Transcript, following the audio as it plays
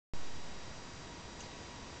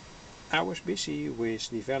I was busy with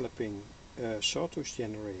developing a sawtooth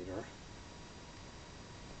generator.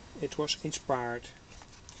 It was inspired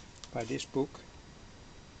by this book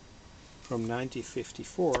from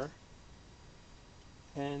 1954,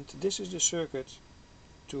 and this is the circuit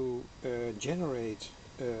to generate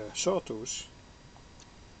a sawtooth.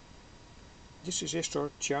 This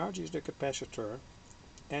resistor charges the capacitor,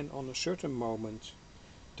 and on a certain moment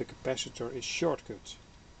the capacitor is shortcut,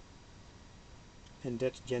 and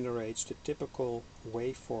that generates the typical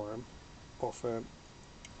waveform of a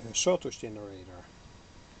sawtooth generator.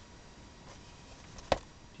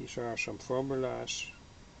 These are some formulas.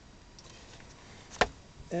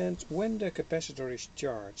 And when the capacitor is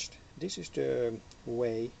charged, this is the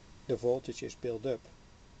way the voltage is built up.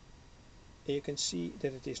 And you can see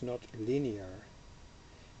that it is not linear.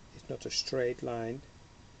 It's not a straight line.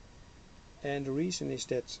 And the reason is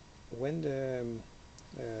that when the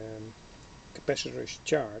capacitor is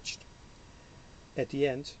charged, at the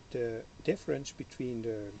end the difference between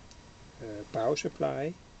the power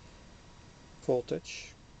supply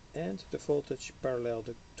voltage and the voltage parallel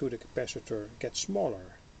to the capacitor gets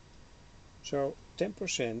smaller. So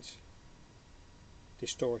 10%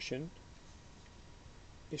 distortion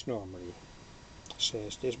is normally,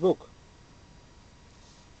 says this book.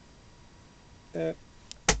 I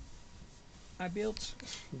built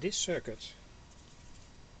this circuit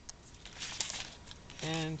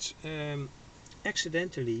and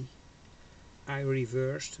accidentally I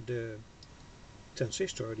reversed the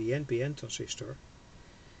transistor, the NPN transistor,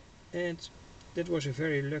 and that was a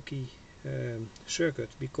very lucky circuit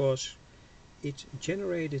because it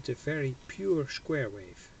generated a very pure square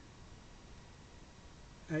wave.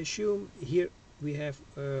 I assume here we have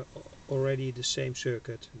already the same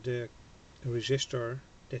circuit, the resistor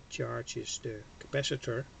that charges the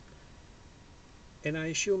capacitor, and I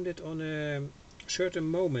assume that on a certain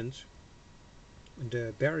moment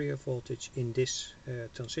the barrier voltage in this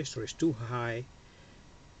transistor is too high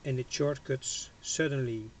and it shortcuts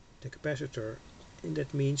suddenly the capacitor, and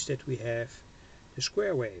that means that we have the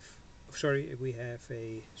square wave. Sorry, we have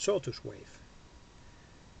a sawtooth wave,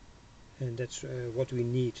 and that's what we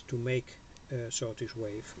need to make a sawtooth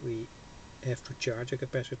wave. We have to charge a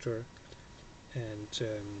capacitor and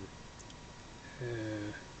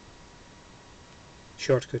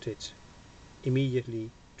shortcut it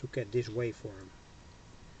immediately to get this waveform.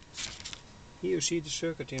 Here you see the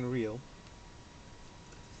circuit in real.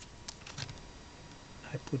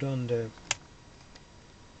 I put on the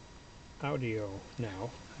audio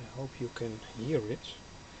now. I hope you can hear it.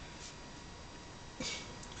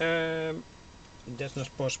 That's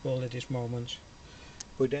not possible at this moment.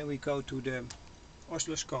 But then we go to the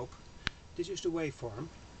oscilloscope. This is the waveform.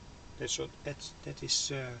 That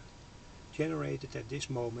is generated at this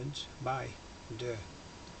moment by the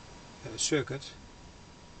circuit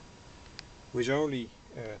with only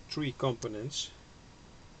 3 components.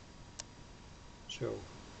 So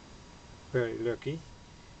very lucky.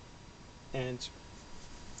 And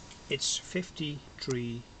it's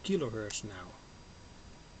 53 kilohertz now.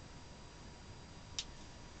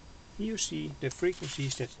 Here you see the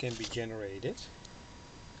frequencies that can be generated.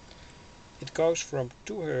 It goes from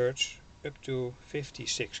 2 Hz up to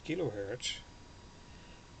 56 kilohertz,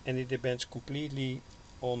 and it depends completely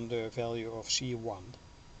on the value of C1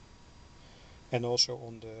 and also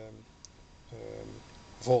on the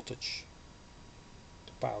voltage,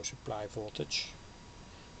 the power supply voltage.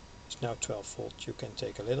 It's now 12 volt, you can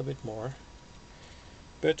take a little bit more.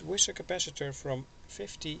 But with a capacitor from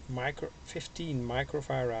 15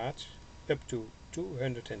 microfarad up to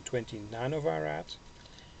 220 nanofarad,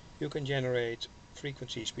 you can generate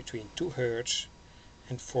frequencies between 2 Hz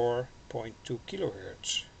and 4.2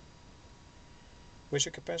 kilohertz. With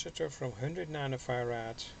a capacitor from 100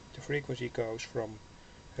 nanofarad, the frequency goes from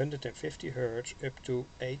 150 Hz up to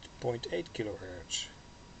 8.8 kilohertz.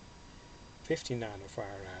 50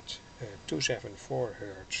 nanofarad, 274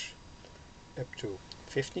 Hz up to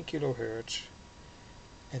 15 kilohertz,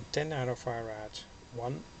 and 10 nanofarad,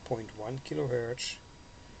 1.1 kilohertz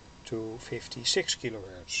to 56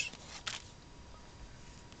 kilohertz.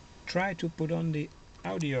 Try to put on the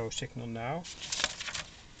audio signal now.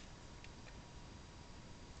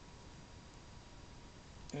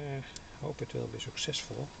 Hope it will be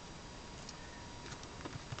successful.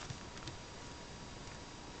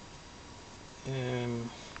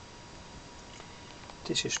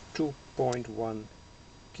 This is 2.1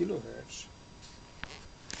 kilohertz.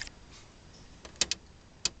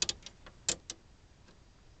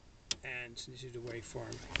 And this is the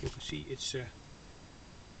waveform. You can see it's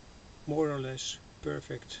more or less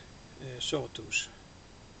perfect sawtooth.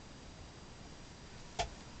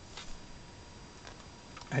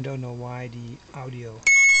 I don't know why the audio.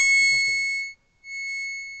 Okay,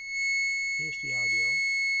 here's the audio.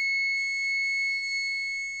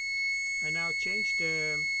 I now change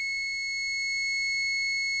the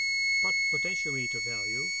potentiometer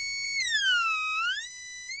value.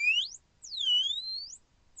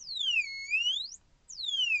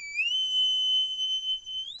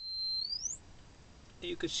 And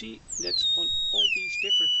you can see that on all these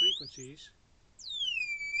different frequencies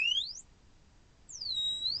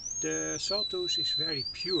the sawtooth is very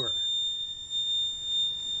pure.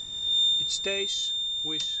 It stays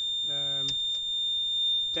with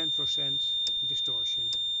 10% distortion.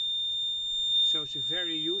 So it's a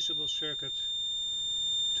very usable circuit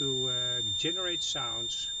to generate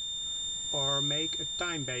sounds or make a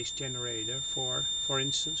time-based generator for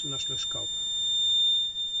instance, an oscilloscope.